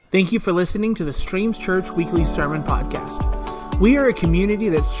Thank you for listening to the Streams Church Weekly Sermon Podcast. We are a community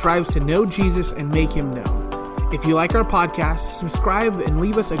that strives to know Jesus and make him known. If you like our podcast, subscribe and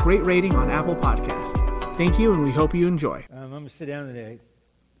leave us a great rating on Apple Podcast. Thank you, and we hope you enjoy. I'm going to sit down today.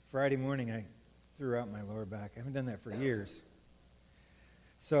 Friday morning, I threw out my lower back. I haven't done that for years.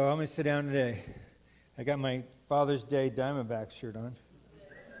 So I'm going to sit down today. I got my Father's Day Diamondback shirt on.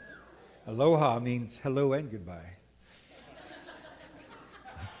 Aloha means hello and goodbye.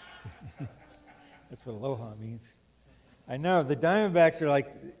 That's what aloha means. I know, the Diamondbacks are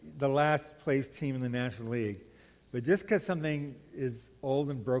like the last place team in the National League. But just because something is old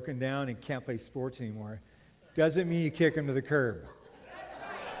and broken down and can't play sports anymore doesn't mean you kick them to the curb.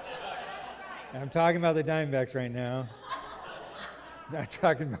 I'm talking about the Diamondbacks right now. Not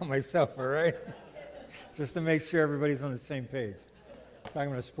talking about myself, all right? Just to make sure everybody's on the same page. I'm talking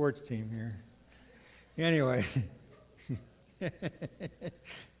about a sports team here. Anyway.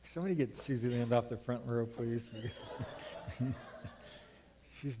 Somebody get Susie Land off the front row, please.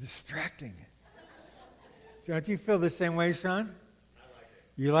 She's distracting. Don't you feel the same way, Sean? I like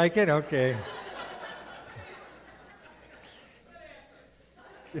it. You like it? Okay.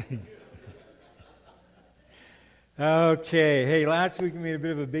 Okay. Hey, last week we made a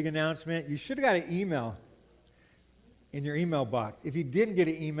bit of a big announcement. You should have got an email in your email box. If you didn't get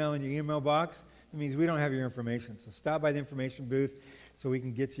an email in your email box, it means we don't have your information. So stop by the information booth so we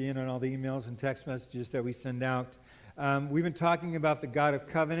can get you in on all the emails and text messages that we send out. We've been talking about the God of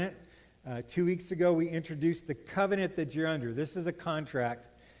covenant. 2 weeks ago, we introduced the covenant that you're under. This is a contract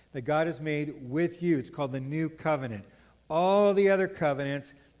that God has made with you. It's called the New Covenant. All the other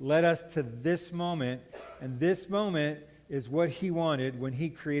covenants led us to this moment, and this moment is what he wanted when he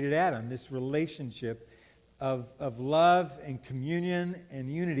created Adam, this relationship of love and communion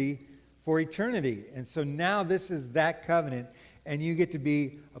and unity for eternity. And so now this is that covenant, and you get to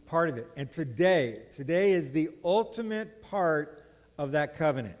be a part of it. And today is the ultimate part of that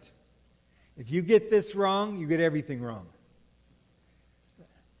covenant. If you get this wrong, you get everything wrong.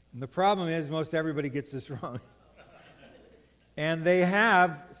 And the problem is most everybody gets this wrong. And they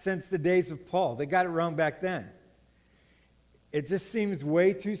have since the days of Paul. They got it wrong back then. It just seems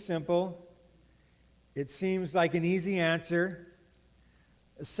way too simple. It seems like an easy answer.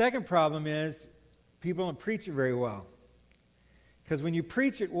 The second problem is people don't preach it very well. Because when you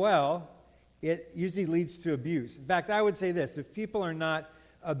preach it well, it usually leads to abuse. In fact, I would say this: if people are not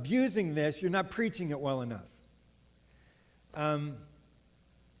abusing this, you're not preaching it well enough to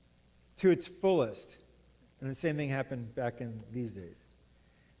its fullest. And the same thing happened back in these days.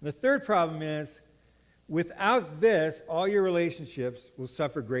 And the third problem is, without this, all your relationships will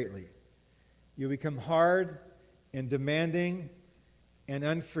suffer greatly. You'll become hard and demanding and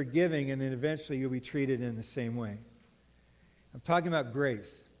unforgiving, and then eventually you'll be treated in the same way. I'm talking about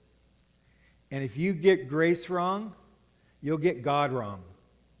grace. And if you get grace wrong, you'll get God wrong.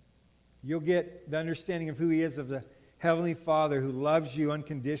 You'll get the understanding of who he is, of the Heavenly Father who loves you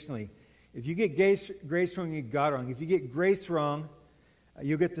unconditionally. If you get grace wrong, you get God wrong. If you get grace wrong,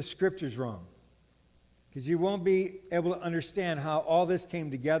 you'll get the Scriptures wrong. Because you won't be able to understand how all this came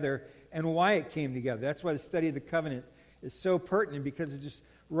together and why it came together. That's why the study of the covenant is so pertinent, because it just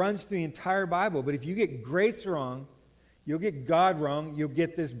runs through the entire Bible. But if you get grace wrong, you'll get God wrong, you'll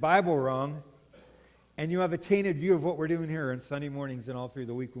get this Bible wrong, and you'll have a tainted view of what we're doing here on Sunday mornings and all through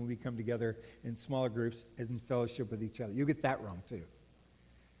the week when we come together in smaller groups and in fellowship with each other. You'll get that wrong too.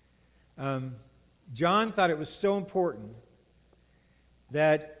 John thought it was so important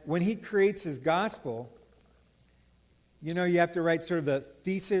that when he creates his gospel, you know, you have to write sort of a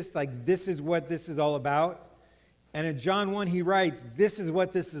thesis, like this is what this is all about. And in John 1, he writes, this is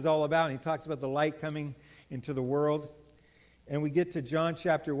what this is all about. And he talks about the light coming into the world. And we get to John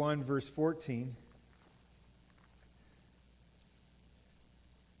chapter 1, verse 14.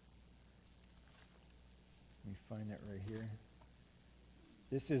 Let me find that right here.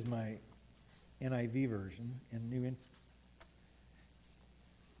 This is my NIV version and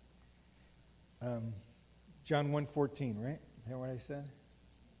John 1:14, right? Is that what I said?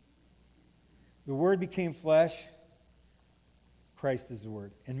 The Word became flesh, Christ is the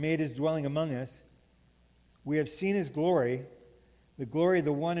Word, and made his dwelling among us. We have seen his glory, the glory of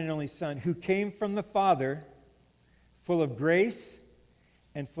the one and only Son, who came from the Father, full of grace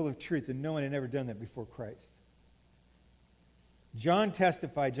and full of truth. And no one had ever done that before Christ. John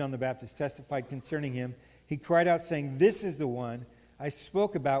the Baptist testified concerning him. He cried out saying, this is the one I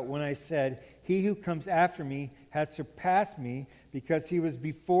spoke about when I said, he who comes after me has surpassed me because he was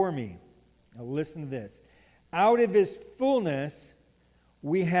before me. Now listen to this. Out of his fullness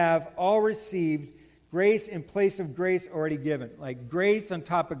we have all received Grace in place of grace already given. Like grace on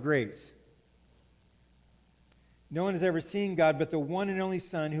top of grace. No one has ever seen God, but the one and only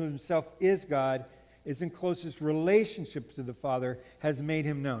Son, who himself is God, is in closest relationship to the Father, has made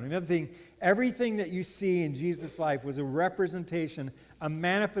him known. Another thing, everything that you see in Jesus' life was a representation, a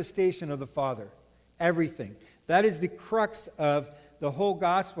manifestation of the Father. Everything. That is the crux of the whole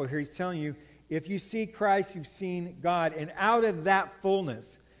gospel here. He's telling you, if you see Christ, you've seen God. And out of that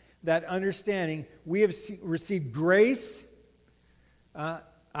fullness, that understanding, we have received grace. I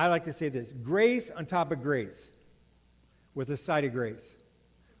like to say this, grace on top of grace, with a side of grace,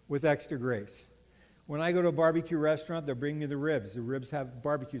 with extra grace. When I go to a barbecue restaurant, they'll bring me the ribs. The ribs have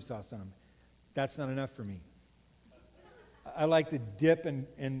barbecue sauce on them. That's not enough for me. I like to dip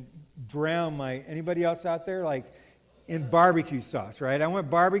and drown anybody else out there? Like, in barbecue sauce, right? I want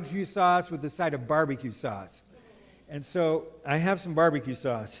barbecue sauce with a side of barbecue sauce. And so I have some barbecue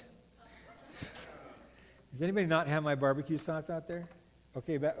sauce. Does anybody not have my barbecue sauce out there?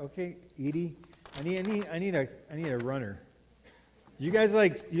 Okay, Edie, I need a runner. You guys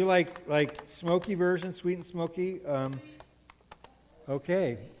like smoky version, sweet and smoky?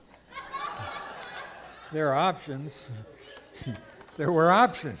 Okay. There are options. There were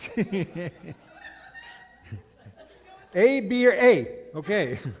options. A, B, or A.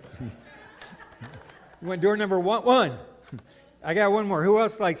 Okay. You went door number one. I got one more. Who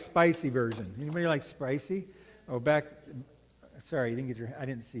else likes spicy version? Anybody like spicy? Oh, back. Sorry, I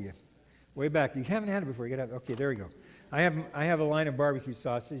didn't see you. Way back. You haven't had it before. Okay, there we go. I have a line of barbecue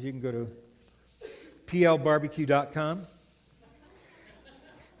sauces. You can go to plbarbecue.com.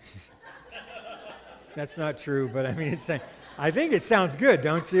 That's not true, but I mean, I think it sounds good,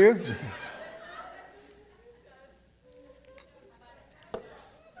 don't you?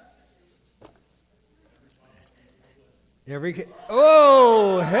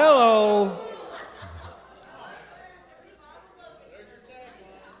 Oh, hello.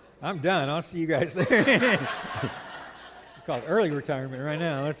 I'm done. I'll see you guys there. It's called early retirement right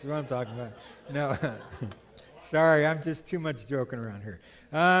now. That's what I'm talking about. No, sorry, I'm just too much joking around here.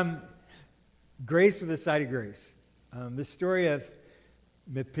 Grace with a side of grace. The story of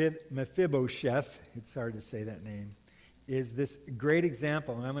Mephibosheth, it's hard to say that name, is this great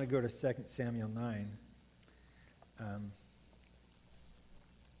example, and I'm going to go to 2 Samuel 9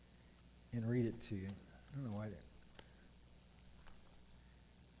 and read it to you. I don't know why that.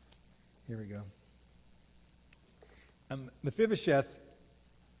 Here we go. Mephibosheth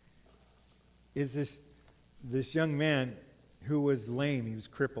is this young man who was lame. He was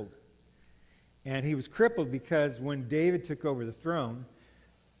crippled. And he was crippled because when David took over the throne,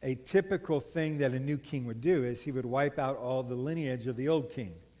 a typical thing that a new king would do is he would wipe out all the lineage of the old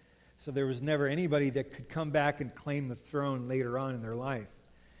king. So there was never anybody that could come back and claim the throne later on in their life.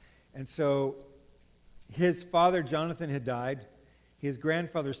 And so his father Jonathan had died. His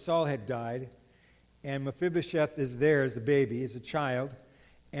grandfather Saul had died. And Mephibosheth is there as a baby, as a child.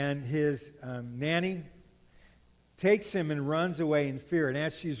 And his nanny takes him and runs away in fear. And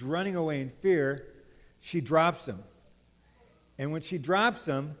as she's running away in fear, she drops him. And when she drops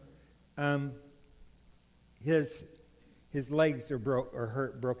him, his legs are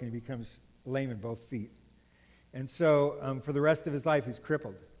broken. He becomes lame in both feet. And so for the rest of his life, he's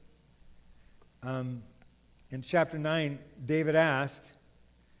crippled. In chapter 9, David asked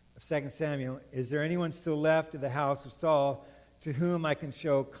of 2 Samuel, is there anyone still left of the house of Saul to whom I can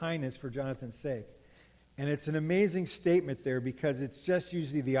show kindness for Jonathan's sake? And it's an amazing statement there because it's just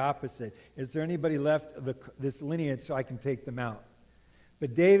usually the opposite. Is there anybody left of this lineage so I can take them out?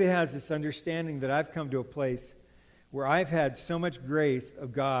 But David has this understanding that I've come to a place where I've had so much grace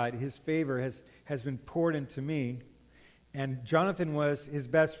of God, his favor has been poured into me, and Jonathan was his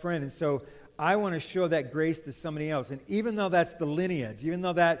best friend, and so I want to show that grace to somebody else. And even though that's the lineage, even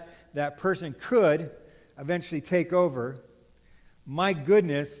though that person could eventually take over, my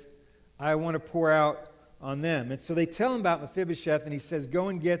goodness, I want to pour out on them. And so they tell him about Mephibosheth, and he says, go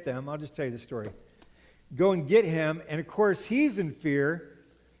and get them. I'll just tell you the story. Go and get him. And of course, he's in fear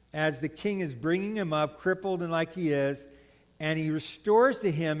as the king is bringing him up, crippled and like he is, and he restores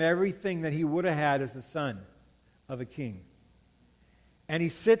to him everything that he would have had as the son of a king. And he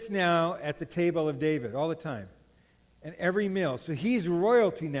sits now at the table of David all the time, and every meal. So he's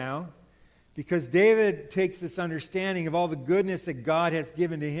royalty now because David takes this understanding of all the goodness that God has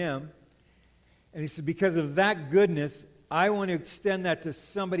given to him. And he said, because of that goodness, I want to extend that to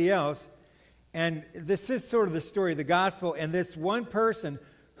somebody else. And this is sort of the story of the gospel. And this one person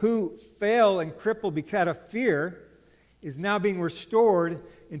who fell and crippled because of fear is now being restored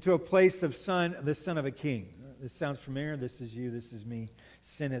into a place of the son of a king. This sounds familiar. This is you. This is me.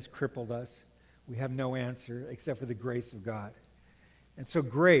 Sin has crippled us. we have no answer except for the grace of God. And so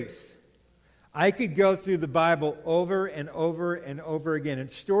grace, I could go through the Bible over and over and over again.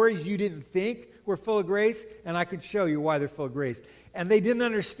 And stories you didn't think were full of grace, and I could show you why they're full of grace. And they didn't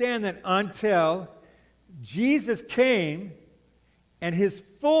understand that until Jesus came and his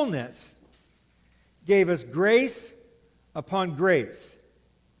fullness gave us grace upon grace.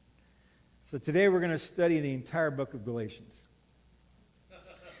 So today we're going to study the entire book of Galatians.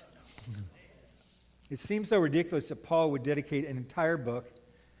 It seems so ridiculous that Paul would dedicate an entire book,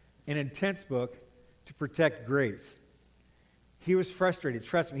 an intense book, to protect grace. He was frustrated.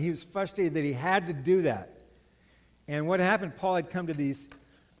 Trust me, he was frustrated that he had to do that. And what happened, Paul had come to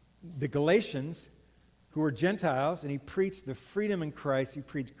the Galatians, who were Gentiles, and he preached the freedom in Christ. He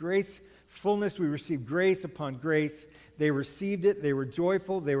preached grace, fullness. We received grace upon grace. They received it. They were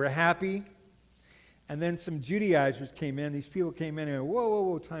joyful. They were happy. And then some Judaizers came in. These people came in and went,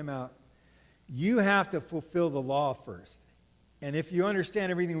 whoa, time out. You have to fulfill the law first. And if you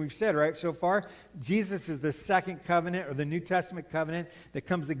understand everything we've said, right, so far, Jesus is the second covenant or the New Testament covenant that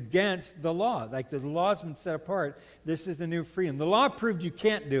comes against the law. Like the law's been set apart. This is the new freedom. The law proved you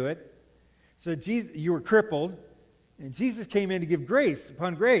can't do it. So you were crippled. And Jesus came in to give grace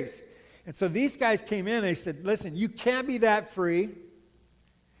upon grace. And so these guys came in and they said, listen, you can't be that free.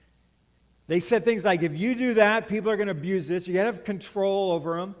 They said things like, if you do that, people are going to abuse this. You got to have control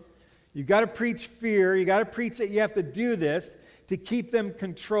over them. You've got to preach fear. You got to preach that you have to do this to keep them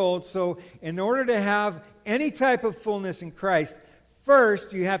controlled. So in order to have any type of fullness in Christ,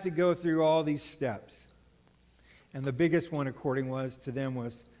 first you have to go through all these steps. And the biggest one, according to them,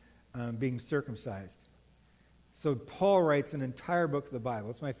 was being circumcised. So Paul writes an entire book of the Bible.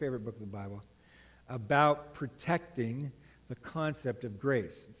 It's my favorite book of the Bible, about protecting the concept of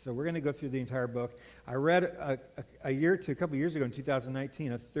grace. So we're going to go through the entire book. I read a couple years ago in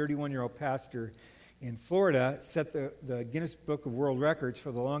 2019, a 31-year-old pastor in Florida set the Guinness Book of World Records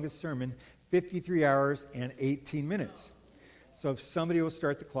for the longest sermon, 53 hours and 18 minutes. So if somebody will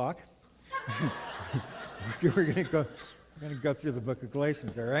start the clock, we're going to go through the book of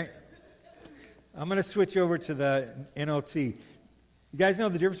Galatians, all right? I'm going to switch over to the NLT. You guys know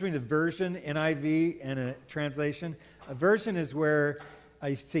the difference between a version, NIV, and a translation? A version is where,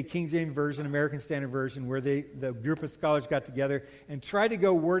 I say King James Version, American Standard Version, where the group of scholars got together and tried to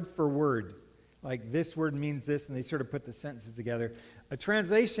go word for word. Like this word means this, and they sort of put the sentences together. A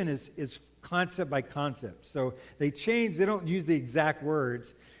translation is concept by concept. So they don't use the exact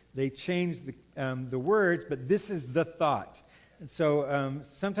words. They change the words, but this is the thought. And so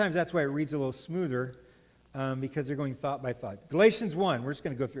sometimes that's why it reads a little smoother, because they're going thought by thought. Galatians 1, we're just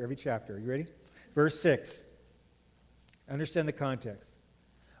going to go through every chapter. Are you ready? Verse 6. Understand the context.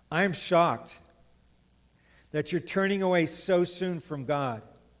 I am shocked that you're turning away so soon from God,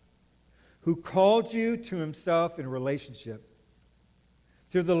 who called you to himself in relationship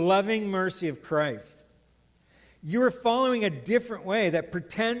through the loving mercy of Christ. You are following a different way that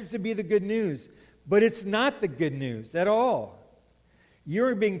pretends to be the good news, but it's not the good news at all.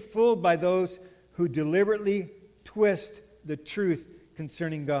 You're being fooled by those who deliberately twist the truth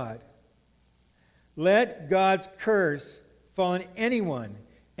concerning God. Let God's curse fall on anyone,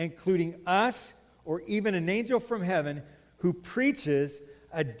 including us or even an angel from heaven, who preaches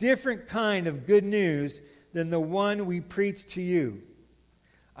a different kind of good news than the one we preach to you.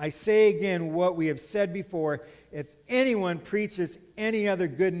 I say again what we have said before. If anyone preaches any other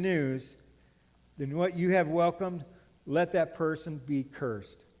good news than what you have welcomed, let that person be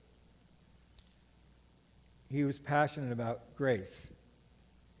cursed. He was passionate about grace.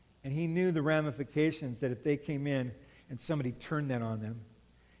 And he knew the ramifications that if they came in and somebody turned that on them,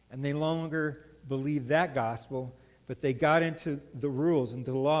 and they no longer believed that gospel, but they got into the rules and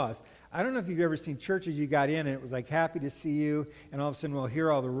the laws. I don't know if you've ever seen churches you got in and it was like, happy to see you, and all of a sudden, well, here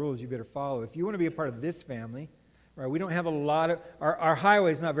are all the rules you better follow. If you want to be a part of this family, right, we don't have a lot of, our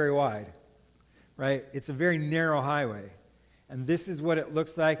highway is not very wide, right? It's a very narrow highway. And this is what it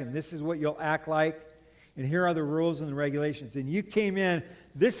looks like, and this is what you'll act like, and here are the rules and the regulations. And you came in,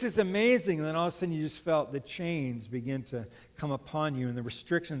 this is amazing, and then all of a sudden you just felt the chains begin to come upon you and the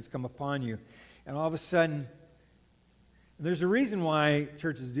restrictions come upon you. And all of a sudden, there's a reason why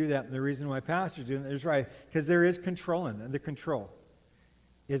churches do that, and the reason why pastors do it. There's right, because there is control in them. The control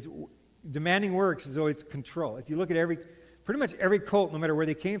is demanding works is always control. If you look at pretty much every cult, no matter where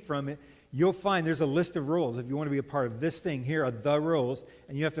they came from, you'll find there's a list of rules. If you want to be a part of this thing, here are the rules,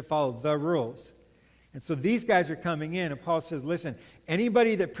 and you have to follow the rules. And so these guys are coming in, and Paul says, listen,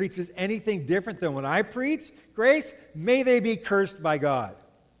 anybody that preaches anything different than what I preach, grace, may they be cursed by God.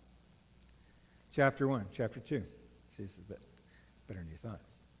 Chapter 1, chapter 2. See, this is a bit better than you thought.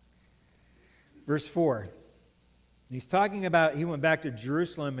 Verse 4. He's talking about, he went back to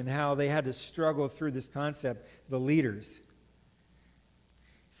Jerusalem and how they had to struggle through this concept, the leaders. He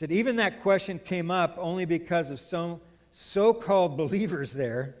said, even that question came up only because of some so-called believers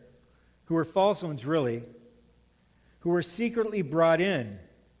there, who were false ones really, who were secretly brought in.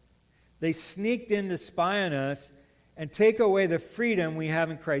 They sneaked in to spy on us and take away the freedom we have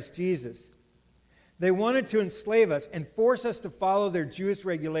in Christ Jesus. They wanted to enslave us and force us to follow their Jewish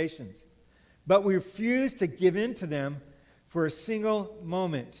regulations. But we refused to give in to them for a single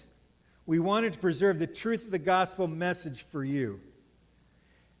moment. We wanted to preserve the truth of the gospel message for you.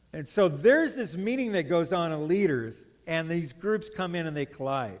 And so there's this meeting that goes on of leaders, and these groups come in and they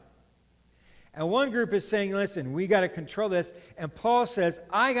collide. And one group is saying, listen, we got to control this. And Paul says,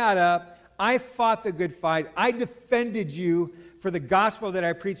 I got up, I fought the good fight, I defended you for the gospel that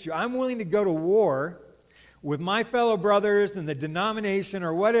I preach you. I'm willing to go to war with my fellow brothers and the denomination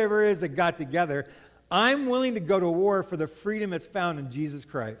or whatever it is that got together. I'm willing to go to war for the freedom that's found in Jesus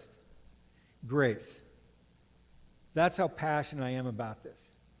Christ. Grace. That's how passionate I am about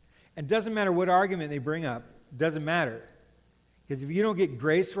this. And it doesn't matter what argument they bring up. It doesn't matter. Because if you don't get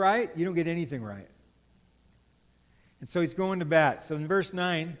grace right, you don't get anything right. And so he's going to bat. So in verse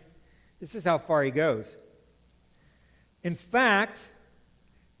 9, this is how far he goes. In fact,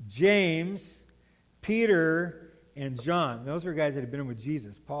 James, Peter, and John, those were guys that had been in with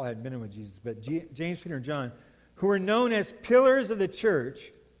Jesus. Paul hadn't been in with Jesus, but James, Peter, and John, who were known as pillars of the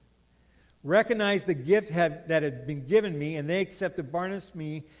church, recognized the gift that had been given me, and they accepted Barnabas and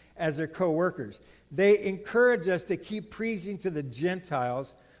me as their co-workers. They encouraged us to keep preaching to the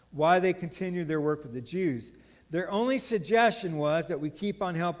Gentiles while they continued their work with the Jews. Their only suggestion was that we keep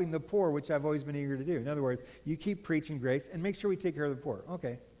on helping the poor, which I've always been eager to do. In other words, you keep preaching grace and make sure we take care of the poor.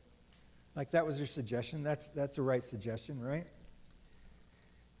 Okay. Like that was their suggestion. That's a right suggestion, right?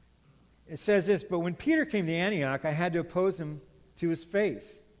 It says this, but when Peter came to Antioch, I had to oppose him to his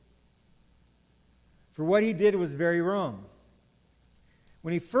face. For what he did was very wrong.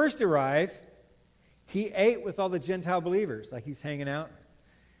 When he first arrived, he ate with all the Gentile believers. Like he's hanging out,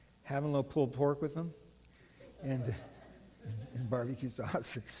 having a little pulled pork with them, and barbecue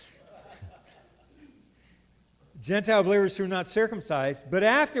sauce. Gentile believers who are not circumcised. But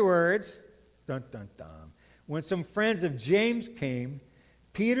afterwards, dun, dun, dun, when some friends of James came,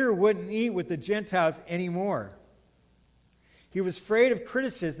 Peter wouldn't eat with the Gentiles anymore. He was afraid of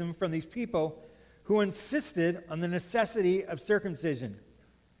criticism from these people who insisted on the necessity of circumcision.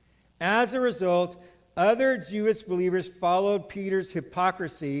 As a result, other Jewish believers followed Peter's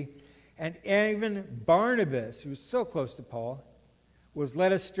hypocrisy, and even Barnabas, who was so close to Paul, was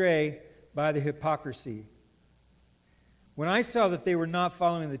led astray by the hypocrisy. When I saw that they were not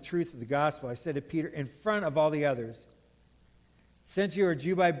following the truth of the gospel, I said to Peter in front of all the others, since you are a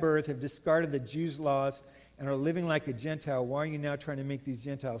Jew by birth, have discarded the Jews' laws, and are living like a Gentile, why are you now trying to make these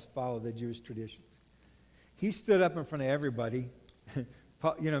Gentiles follow the Jewish traditions? He stood up in front of everybody.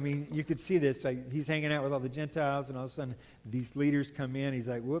 You could see this. Like, he's hanging out with all the Gentiles, and all of a sudden, these leaders come in. He's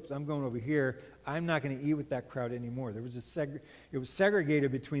like, whoops, I'm going over here. I'm not going to eat with that crowd anymore. There was it was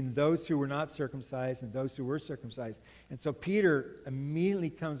segregated between those who were not circumcised and those who were circumcised. And so Peter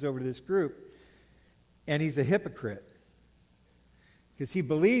immediately comes over to this group, and he's a hypocrite. Because he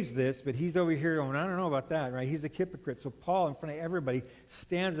believes this, but he's over here going, I don't know about that, right? He's a hypocrite. So Paul, in front of everybody,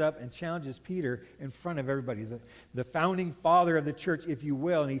 stands up and challenges Peter in front of everybody, the founding father of the church, if you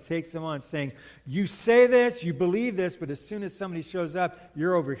will, and he takes him on saying, you say this, you believe this, but as soon as somebody shows up,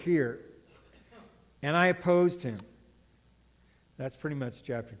 you're over here. And I opposed him. That's pretty much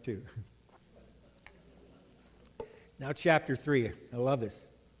chapter 2. Now chapter 3. I love this.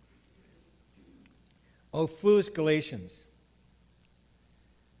 O foolish Galatians,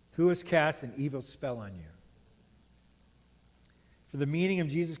 who has cast an evil spell on you? For the meaning of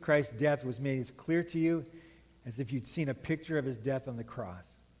Jesus Christ's death was made as clear to you as if you'd seen a picture of his death on the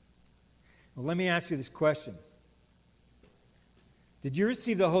cross. Well, let me ask you this question. Did you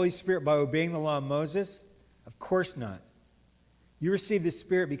receive the Holy Spirit by obeying the law of Moses? Of course not. You received the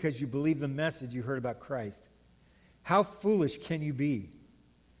Spirit because you believed the message you heard about Christ. How foolish can you be?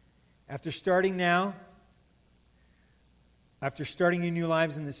 After starting your new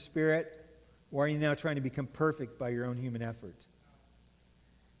lives in the Spirit, why are you now trying to become perfect by your own human effort?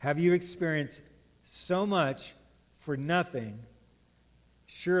 Have you experienced so much for nothing?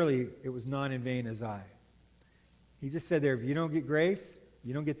 Surely it was not in vain as I. He just said there, if you don't get grace,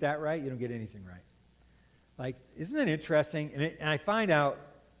 you don't get that right, you don't get anything right. Like, isn't that interesting? And I find out,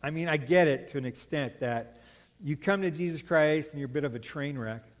 I get it to an extent that you come to Jesus Christ and you're a bit of a train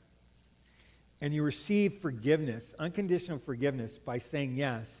wreck. And you receive forgiveness, unconditional forgiveness, by saying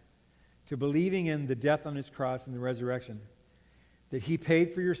yes to believing in the death on his cross and the resurrection, that he paid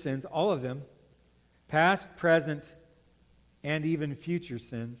for your sins, all of them, past, present, and even future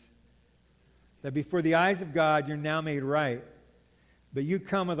sins, that before the eyes of God, you're now made right. But you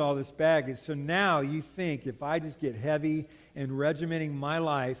come with all this baggage. So now you think, if I just get heavy and regimenting my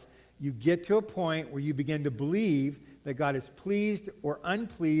life, you get to a point where you begin to believe that God is pleased or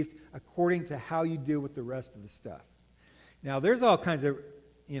unpleased according to how you deal with the rest of the stuff. Now, there's all kinds of,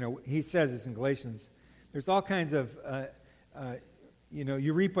 he says this in Galatians, there's all kinds of,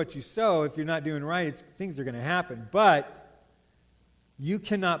 you reap what you sow. If you're not doing right, things are going to happen. But you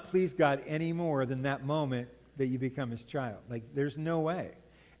cannot please God any more than that moment that you become his child. Like, there's no way.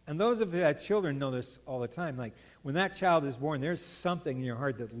 And those of you that had children know this all the time. Like, when that child is born, there's something in your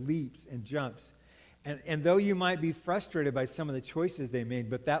heart that leaps and jumps. And though you might be frustrated by some of the choices they made,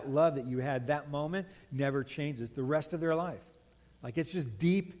 but that love that you had that moment never changes the rest of their life. Like, it's just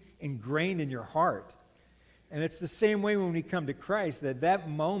deep ingrained in your heart. And it's the same way when we come to Christ, that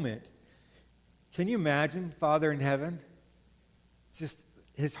moment, can you imagine Father in heaven? Just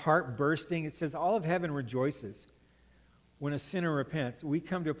his heart bursting. It says all of heaven rejoices when a sinner repents. We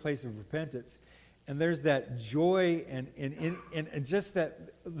come to a place of repentance, and there's that joy and just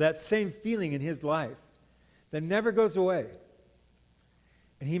that same feeling in his life that never goes away.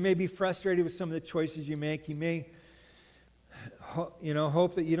 And he may be frustrated with some of the choices you make. He may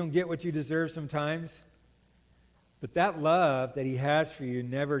hope that you don't get what you deserve sometimes. But that love that he has for you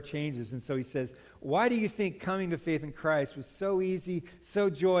never changes. And so he says, why do you think coming to faith in Christ was so easy, so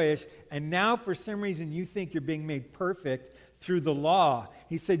joyous, and now for some reason you think you're being made perfect through the law?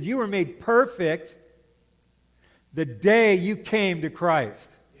 He said, you were made perfect the day you came to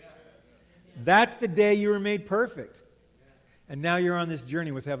Christ. That's the day you were made perfect. And now you're on this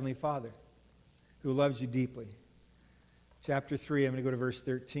journey with Heavenly Father, who loves you deeply. Chapter 3, I'm going to go to verse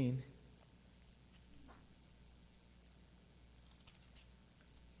 13.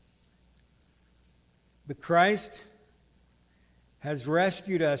 But Christ has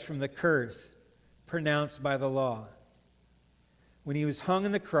rescued us from the curse pronounced by the law. When he was hung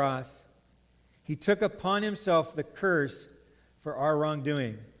on the cross, he took upon himself the curse for our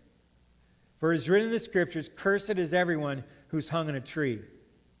wrongdoing. For it is written in the Scriptures, cursed is everyone who's hung on a tree.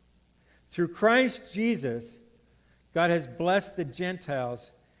 Through Christ Jesus, God has blessed the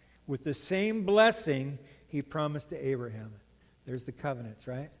Gentiles with the same blessing he promised to Abraham. There's the covenants,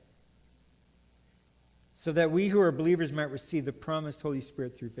 right? So that we who are believers might receive the promised Holy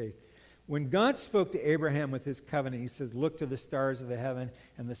Spirit through faith. When God spoke to Abraham with his covenant, he says, look to the stars of the heaven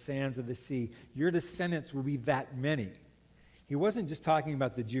and the sands of the sea. Your descendants will be that many. He wasn't just talking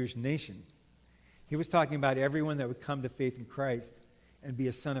about the Jewish nation. He was talking about everyone that would come to faith in Christ and be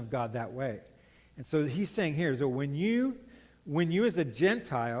a son of God that way. And so he's saying here, so when you as a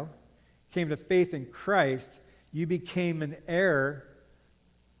Gentile came to faith in Christ, you became an heir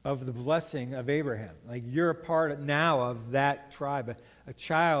of the blessing of Abraham. Like, you're a part now of that tribe, a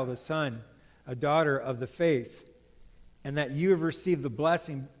child, a son, a daughter of the faith, and that you have received the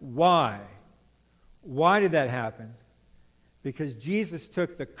blessing. Why? Why did that happen? Because Jesus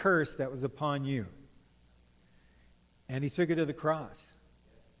took the curse that was upon you, and he took it to the cross.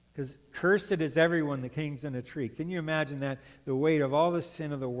 Because cursed is everyone that hangs on a tree. Can you imagine that? The weight of all the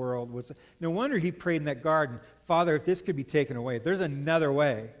sin of the world was... No wonder he prayed in that garden, Father, if this could be taken away, if there's another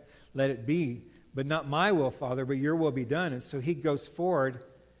way, let it be. But not my will, Father, but your will be done. And so he goes forward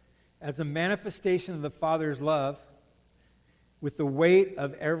as a manifestation of the Father's love with the weight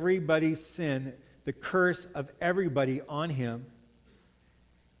of everybody's sin, the curse of everybody on him.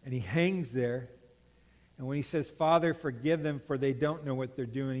 And he hangs there. And when he says, Father, forgive them, for they don't know what they're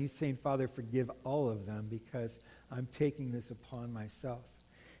doing, he's saying, Father, forgive all of them, because I'm taking this upon myself.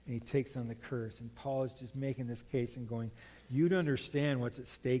 And he takes on the curse. And Paul is just making this case and going, you don't understand what's at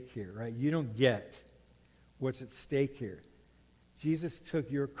stake here, right? You don't get what's at stake here. Jesus took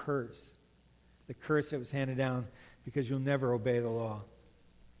your curse, the curse that was handed down because you'll never obey the law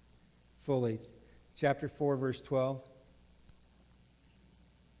fully. Chapter 4, verse 12.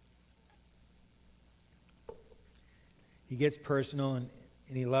 He gets personal and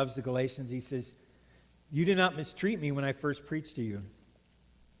he loves the Galatians. He says, you did not mistreat me when I first preached to you.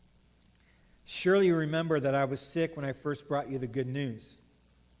 Surely you remember that I was sick when I first brought you the good news.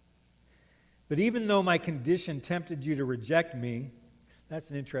 But even though my condition tempted you to reject me, that's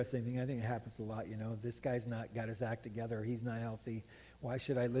an interesting thing. I think it happens a lot, This guy's not got his act together. He's not healthy. Why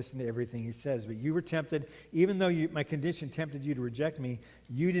should I listen to everything he says? But you were tempted, even though my condition tempted you to reject me,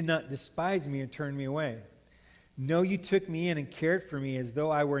 you did not despise me and turn me away. No, you took me in and cared for me as though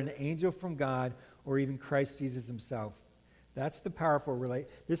I were an angel from God or even Christ Jesus himself. That's the powerful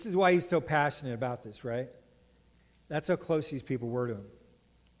This is why he's so passionate about this, right? That's how close these people were to him.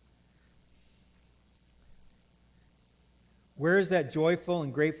 Where is that joyful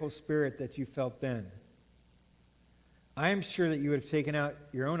and grateful spirit that you felt then? I am sure that you would have taken out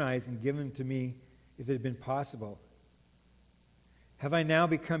your own eyes and given them to me if it had been possible. Have I now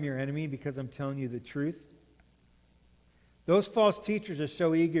become your enemy because I'm telling you the truth? Those false teachers are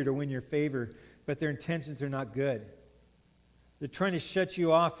so eager to win your favor, but their intentions are not good. They're trying to shut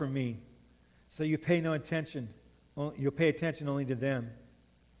you off from me, so you pay no attention. You'll pay attention only to them.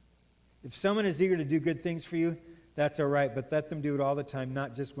 If someone is eager to do good things for you, that's all right, but let them do it all the time,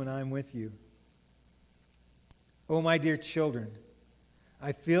 not just when I'm with you. Oh, my dear children,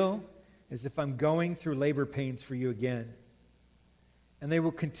 I feel as if I'm going through labor pains for you again. And they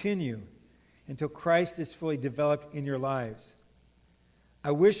will continue until Christ is fully developed in your lives.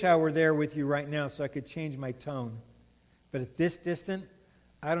 I wish I were there with you right now so I could change my tone. But at this distance,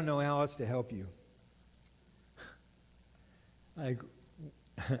 I don't know how else to help you.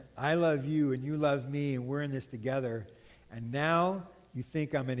 I love you and you love me and we're in this together. And now you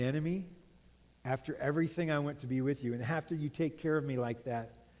think I'm an enemy? After everything I went to be with you and after you take care of me like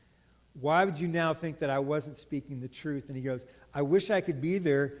that, why would you now think that I wasn't speaking the truth? And he goes, I wish I could be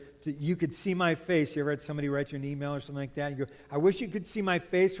there. You could see my face. You ever had somebody write you an email or something like that? You go, I wish you could see my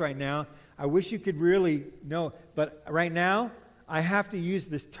face right now. I wish you could really know. But right now, I have to use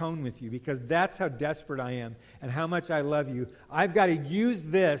this tone with you because that's how desperate I am and how much I love you. I've got to use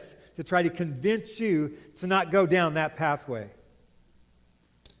this to try to convince you to not go down that pathway.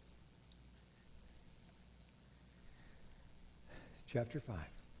 Chapter 5.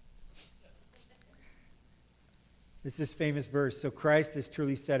 This is famous verse. So Christ has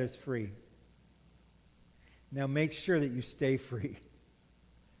truly set us free. Now make sure that you stay free.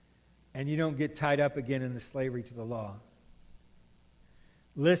 And you don't get tied up again in the slavery to the law.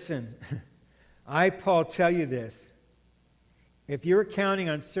 Listen, I, Paul, tell you this. If you're counting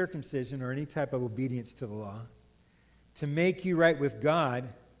on circumcision or any type of obedience to the law to make you right with God,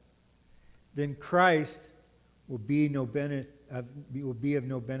 then Christ will be of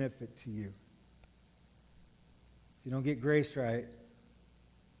no benefit to you. If you don't get grace right,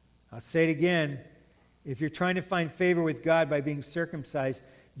 I'll say it again. If you're trying to find favor with God by being circumcised,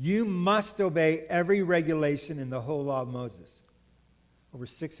 you must obey every regulation in the whole law of Moses. Over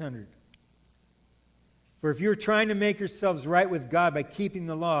 600. For if you're trying to make yourselves right with God by keeping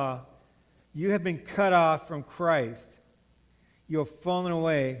the law, you have been cut off from Christ. You have fallen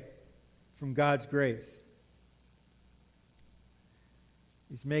away from God's grace.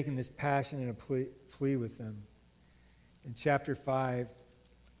 He's making this passionate plea with them. In chapter 5, it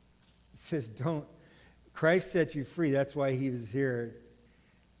says, Christ set you free. That's why he was here.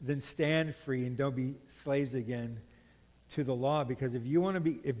 Then stand free and don't be slaves again to the law. Because if you want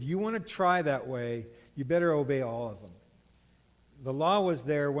to try that way, you better obey all of them. The law was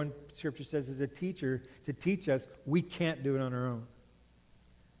there, one scripture says, as a teacher to teach us. We can't do it on our own.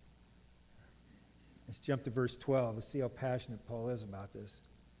 Let's jump to verse 12. Let's see how passionate Paul is about this.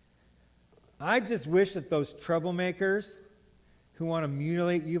 I just wish that those troublemakers who want to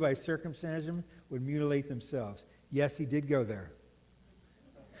mutilate you by circumcision would mutilate themselves. Yes, he did go there.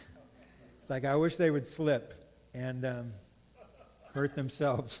 It's like, I wish they would slip and hurt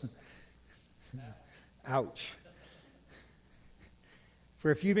themselves. Ouch.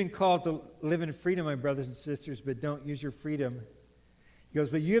 For if you've been called to live in freedom, my brothers and sisters, but don't use your freedom. He goes,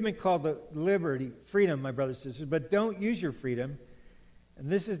 but you have been called to freedom, my brothers and sisters, but don't use your freedom.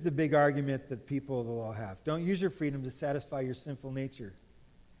 And this is the big argument that people of the law have. Don't use your freedom to satisfy your sinful nature.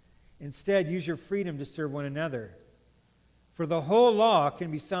 Instead, use your freedom to serve one another. For the whole law can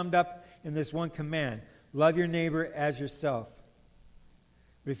be summed up in this one command: love your neighbor as yourself.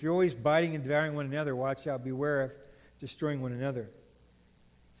 But if you're always biting and devouring one another, watch out, beware of destroying one another.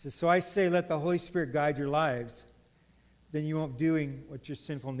 He says, so I say, let the Holy Spirit guide your lives. Then you won't be doing what your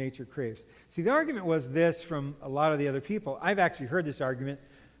sinful nature craves. See, the argument was this from a lot of the other people. I've actually heard this argument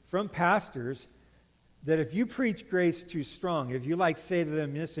from pastors that if you preach grace too strong, if you say to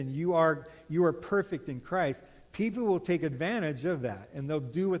them, listen, you are perfect in Christ, people will take advantage of that and they'll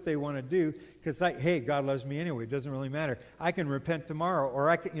do what they want to do because hey, God loves me anyway. It doesn't really matter. I can repent tomorrow, or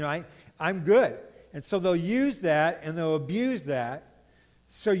I'm good. And so they'll use that and they'll abuse that.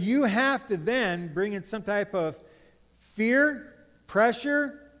 So you have to then bring in some type of fear,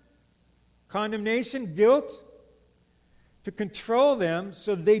 pressure, condemnation, guilt to control them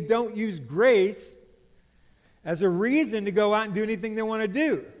so they don't use grace as a reason to go out and do anything they want to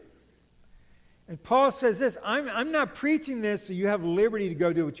do. And Paul says this, I'm not preaching this so you have liberty to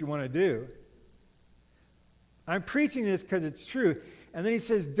go do what you want to do. I'm preaching this because it's true. And then he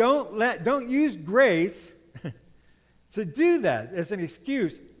says, don't use grace to do that as an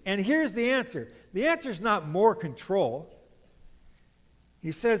excuse. And here's the answer. The answer is not more control.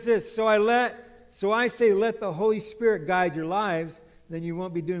 He says this, so I say, let the Holy Spirit guide your lives, then you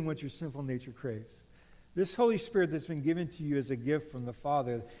won't be doing what your sinful nature craves. This Holy Spirit that's been given to you as a gift from the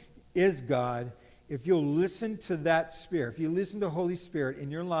Father is God. If you'll listen to that Spirit, if you listen to Holy Spirit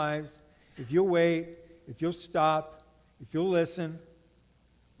in your lives, if you'll wait, if you'll stop, if you'll listen,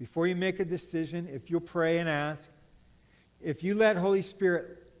 before you make a decision, if you'll pray and ask, if you let Holy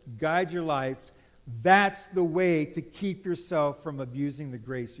Spirit guide your lives, that's the way to keep yourself from abusing the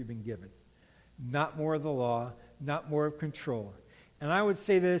grace you've been given. Not more of the law, not more of control. And I would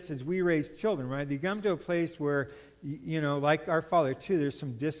say this as we raise children, right? You come to a place where, like our father too, there's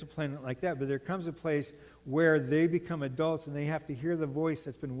some discipline like that, but there comes a place where they become adults and they have to hear the voice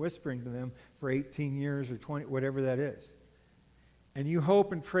that's been whispering to them for 18 years or 20, whatever that is. And you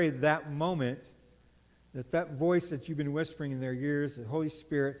hope and pray that moment that voice that you've been whispering in their ears, the Holy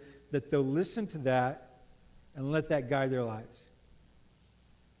Spirit, that they'll listen to that and let that guide their lives.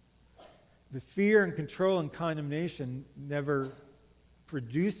 The fear and control and condemnation never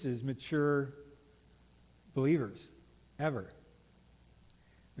produces mature believers, ever.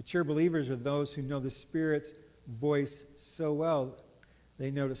 Mature believers are those who know the Spirit's voice so well.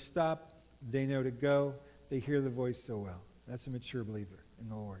 They know to stop, they know to go, they hear the voice so well. That's a mature believer in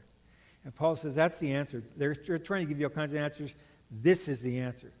the Lord. And Paul says that's the answer. They're trying to give you all kinds of answers. This is the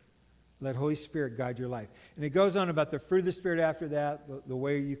answer. Let Holy Spirit guide your life. And it goes on about the fruit of the Spirit after that, the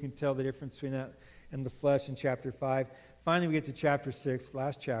way you can tell the difference between that and the flesh in chapter 5. Finally, we get to chapter 6,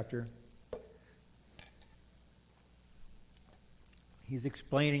 last chapter. He's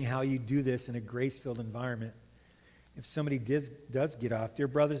explaining how you do this in a grace-filled environment. If somebody does get off, dear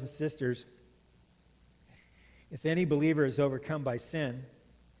brothers and sisters, if any believer is overcome by sin,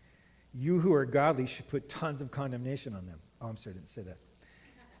 you who are godly should put tons of condemnation on them. Oh, I'm sorry, I didn't say that.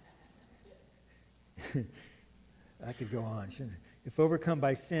 I could go on, shouldn't I? If overcome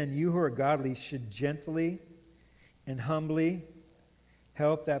by sin, you who are godly should gently and humbly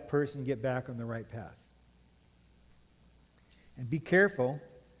help that person get back on the right path. And be careful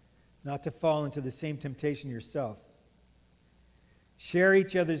not to fall into the same temptation yourself. Share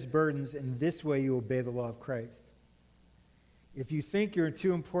each other's burdens, and this way you obey the law of Christ. If you think you're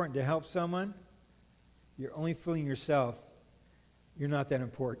too important to help someone, you're only fooling yourself. You're not that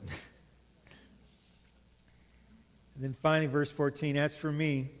important. And then finally, verse 14, as for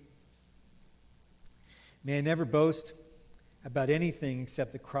me, may I never boast about anything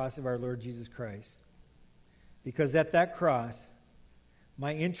except the cross of our Lord Jesus Christ. Because at that cross,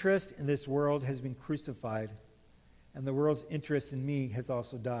 my interest in this world has been crucified, and the world's interest in me has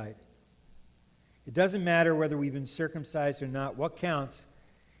also died. It doesn't matter whether we've been circumcised or not. What counts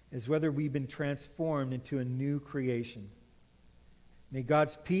is whether we've been transformed into a new creation. May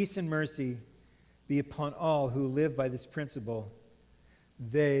God's peace and mercy be upon all who live by this principle.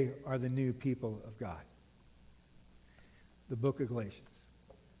 They are the new people of God. The book of Galatians.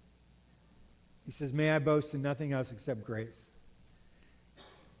 He says, may I boast in nothing else except grace.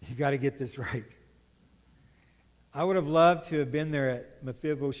 You got to get this right. I would have loved to have been there at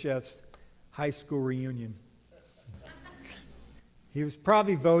Mephibosheth's high school reunion. He was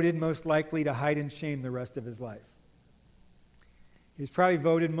probably voted most likely to hide in shame the rest of his life. He was probably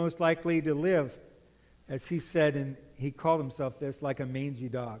voted most likely to live, as he said, and he called himself this, like a mangy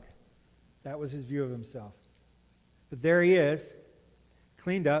dog. That was his view of himself. But there he is,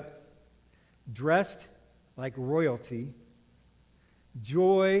 cleaned up, dressed like royalty.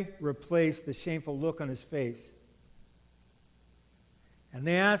 Joy replaced the shameful look on his face. And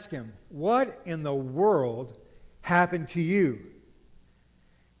they ask him, what in the world happened to you?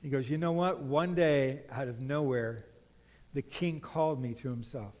 He goes, you know what? One day, out of nowhere, the king called me to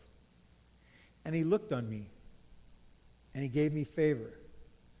himself. And he looked on me. And he gave me favor.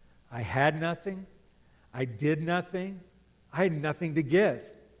 I had nothing. I did nothing. I had nothing to give.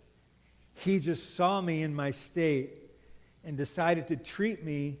 He just saw me in my state and decided to treat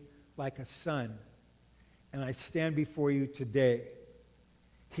me like a son. And I stand before you today.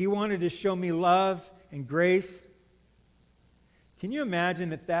 He wanted to show me love and grace. Can you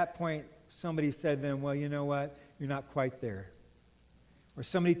imagine at that point somebody said to them, well, you know what? You're not quite there. Or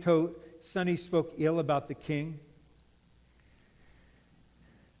somebody spoke ill about the king.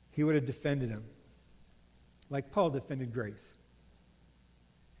 He would have defended him, like Paul defended grace.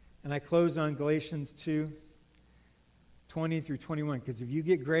 And I close on Galatians 2, 20 through 21, because if you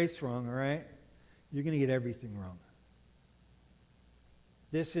get grace wrong, all right, you're going to get everything wrong.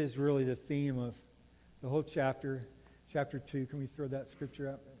 This is really the theme of the whole chapter, chapter 2. Can we throw that scripture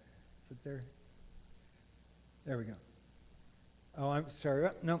up? Is it there? There we go. Oh, I'm sorry.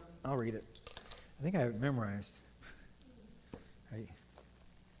 No, I'll read it. I think I have it memorized. I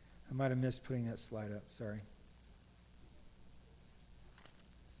might have missed putting that slide up. Sorry.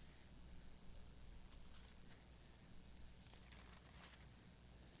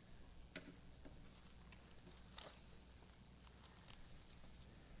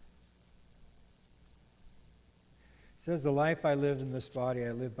 It says, the life I live in this body,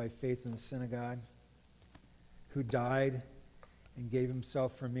 I live by faith in the Son of God, who died and gave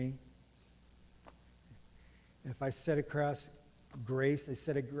himself for me. And if I set across grace,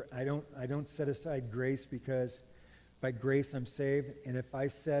 I don't set aside grace because by grace I'm saved. And if I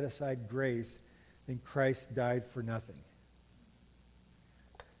set aside grace, then Christ died for nothing.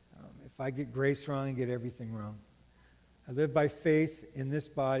 If I get grace wrong, I get everything wrong. I live by faith in this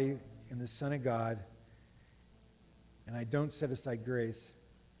body, in the Son of God, and I don't set aside grace.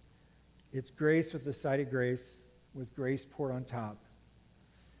 It's grace with the side of grace, with grace poured on top.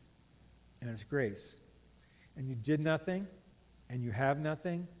 And it's grace. And you did nothing, and you have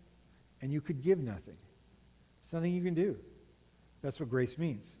nothing, and you could give nothing. It's nothing you can do. That's what grace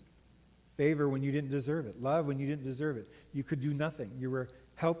means. Favor when you didn't deserve it. Love when you didn't deserve it. You could do nothing. You were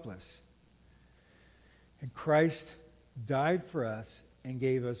helpless. And Christ died for us and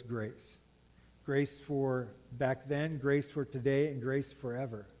gave us grace. Grace for back then, grace for today, and grace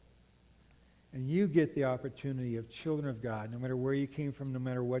forever. And you get the opportunity of children of God, no matter where you came from, no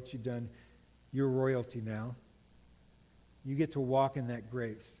matter what you've done, you're royalty now. You get to walk in that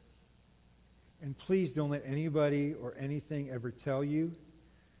grace. And please don't let anybody or anything ever tell you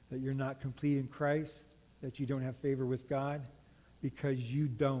that you're not complete in Christ, that you don't have favor with God, because you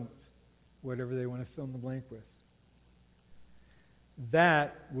don't, whatever they want to fill in the blank with.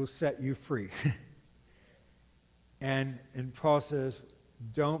 That will set you free. And Paul says,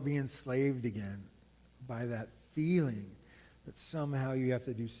 don't be enslaved again by that feeling that somehow you have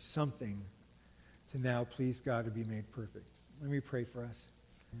to do something to now please God to be made perfect. Let me pray for us.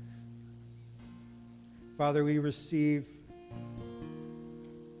 Father, we receive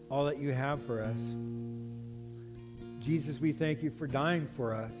all that you have for us. Jesus, we thank you for dying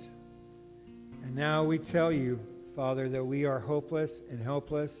for us. And now we tell you, Father, that we are hopeless and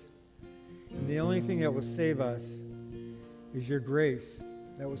helpless. And the only thing that will save us is your grace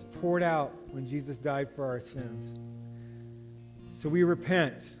that was poured out when Jesus died for our sins. So we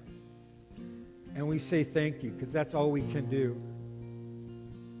repent and we say thank you, because that's all we can do.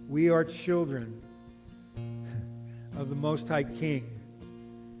 We are children of the Most High King.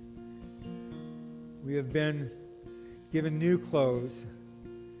 We have been given new clothes,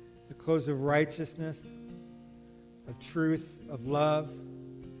 the clothes of righteousness, of truth, of love.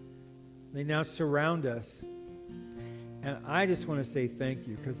 They now surround us. And I just want to say thank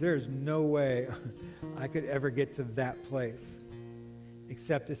you, because there's no way I could ever get to that place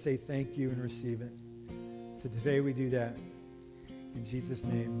except to say thank you and receive it. So today we do that. In Jesus'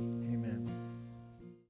 name, amen.